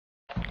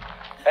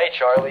Hey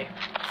Charlie,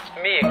 it's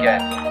me again.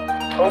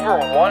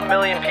 Over 1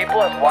 million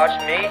people have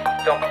watched me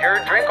dump your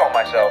drink on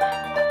myself.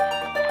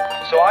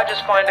 So I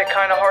just find it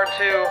kind of hard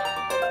to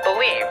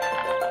believe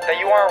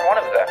that you aren't one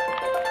of them.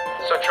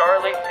 So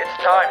Charlie, it's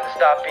time to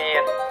stop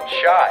being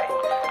shy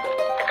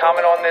and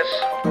comment on this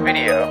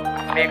video,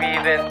 maybe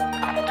even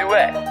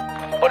duet.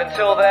 But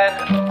until then,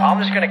 I'm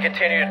just gonna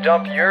continue to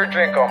dump your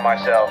drink on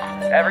myself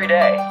every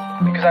day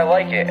because I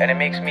like it and it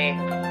makes me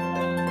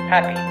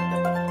happy.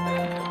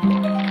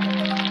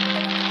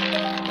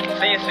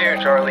 See you soon,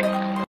 Charlie.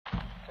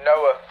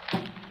 Noah,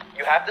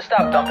 you have to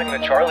stop dumping the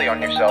Charlie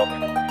on yourself.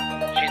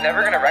 She's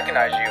never gonna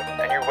recognize you,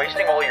 and you're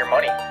wasting all your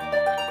money.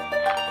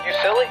 You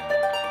silly?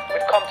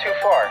 We've come too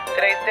far.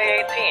 Today's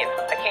day 18.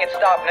 I can't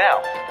stop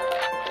now.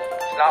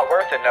 It's not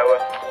worth it,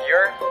 Noah.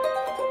 You're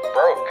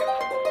broke.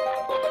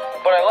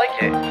 But I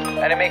like it,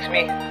 and it makes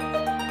me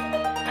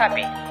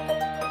happy.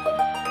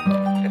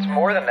 It's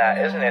more than that,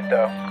 isn't it,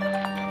 though?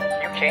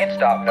 You can't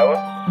stop, Noah.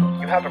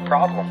 You have a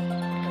problem.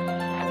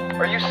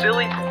 Are you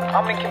silly?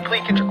 I'm in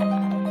complete control.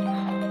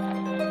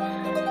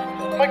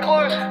 My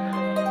clothes!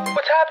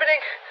 What's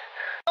happening?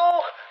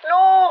 No!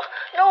 No!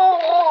 No!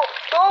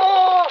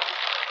 No!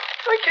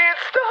 I can't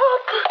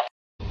stop!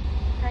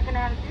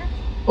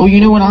 Oh,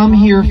 you know what I'm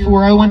here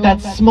for? I want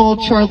that small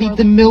Charlie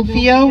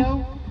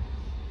D'Amelfio.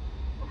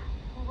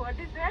 What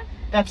is that?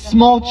 That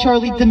small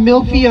Charlie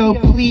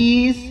D'Amelfio,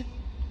 please.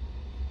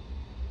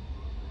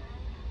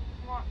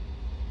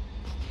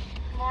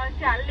 Small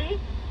Charlie?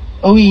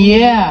 Oh,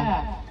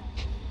 yeah.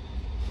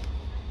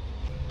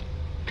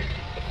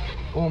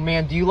 Oh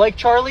man, do you like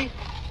Charlie?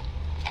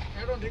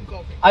 I don't drink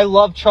coffee. I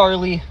love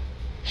Charlie.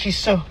 She's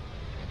so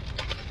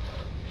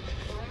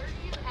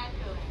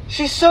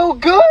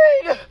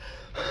good.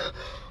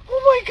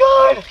 Oh my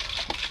god.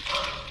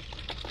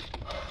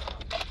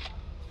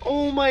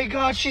 Oh my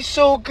god, she's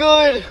so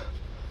good.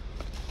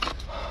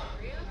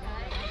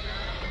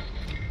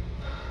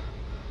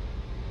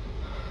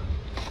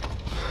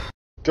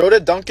 Go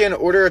to Dunkin',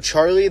 order a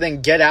Charlie,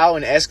 then get out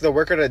and ask the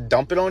worker to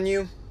dump it on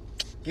you?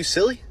 You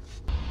silly?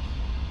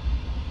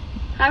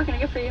 Hi, what can I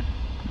get for you?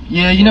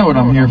 Yeah, you know what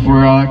I'm here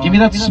for. Give me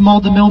that small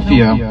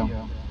D'Amelfio.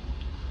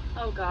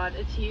 Oh god,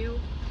 it's you.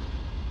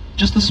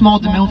 Just the small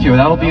D'Amelfio.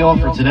 That'll be all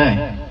for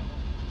today.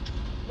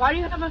 Why do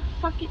you have a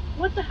fucking...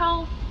 What the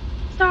hell?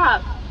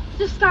 Stop.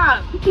 Just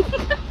stop.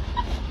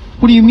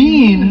 What do you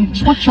mean?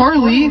 Just want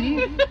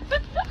Charlie.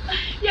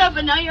 Yeah,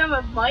 but now you have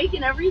a bike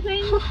and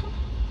everything?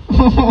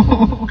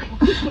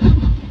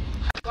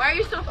 Why are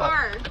you so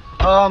far?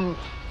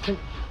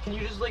 Can you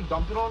just like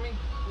dump it on me?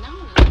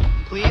 No.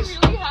 Please?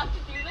 I really have to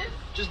do this?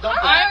 Just dump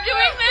it. I'm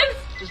doing this?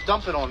 Just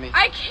dump it on me.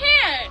 I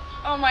can't.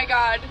 Oh my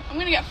god. I'm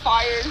gonna get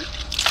fired.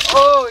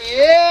 Oh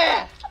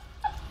yeah!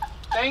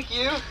 Thank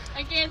you.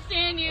 I can't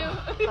stand you.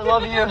 I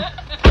love you.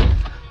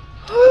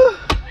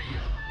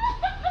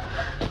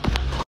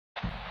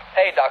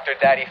 Hey, Dr.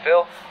 Daddy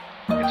Phil.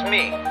 It's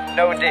me,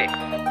 No D.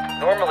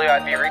 Normally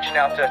I'd be reaching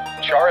out to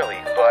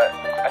Charlie, but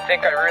I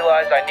think I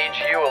realized I need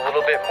you a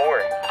little bit more.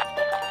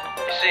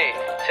 You see,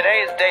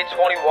 today is day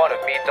 21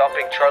 of me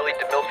dumping Charlie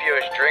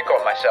D'Amelfio's drink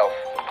on myself.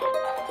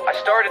 I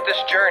started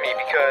this journey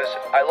because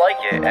I like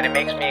it and it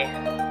makes me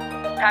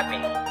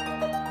happy.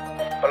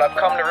 But I've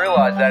come to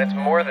realize that it's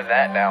more than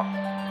that now.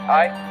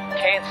 I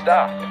can't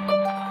stop.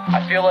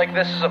 I feel like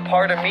this is a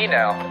part of me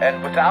now,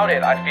 and without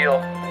it I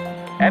feel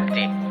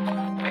empty.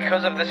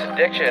 Because of this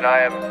addiction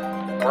I am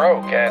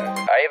broke, and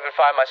I even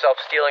find myself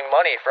stealing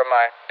money from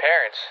my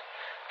parents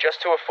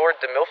just to afford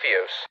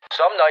D'Amelfios.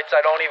 Some nights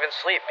I don't even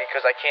sleep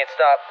because I can't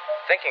stop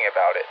thinking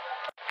about it.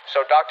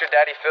 So Dr.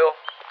 Daddy Phil,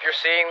 if you're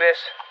seeing this,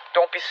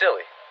 don't be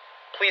silly.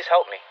 Please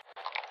help me.